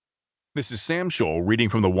This is Sam Scholl reading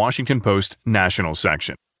from the Washington Post National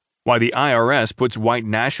section. Why the IRS puts white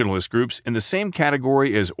nationalist groups in the same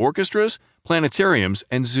category as orchestras, planetariums,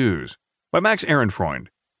 and zoos. By Max Ehrenfreund.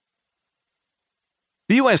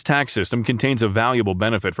 The U.S. tax system contains a valuable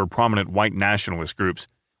benefit for prominent white nationalist groups,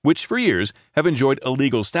 which for years have enjoyed a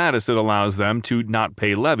legal status that allows them to not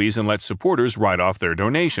pay levies and let supporters write off their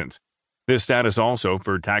donations. This status also,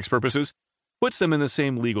 for tax purposes, puts them in the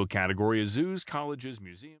same legal category as zoos, colleges, museums.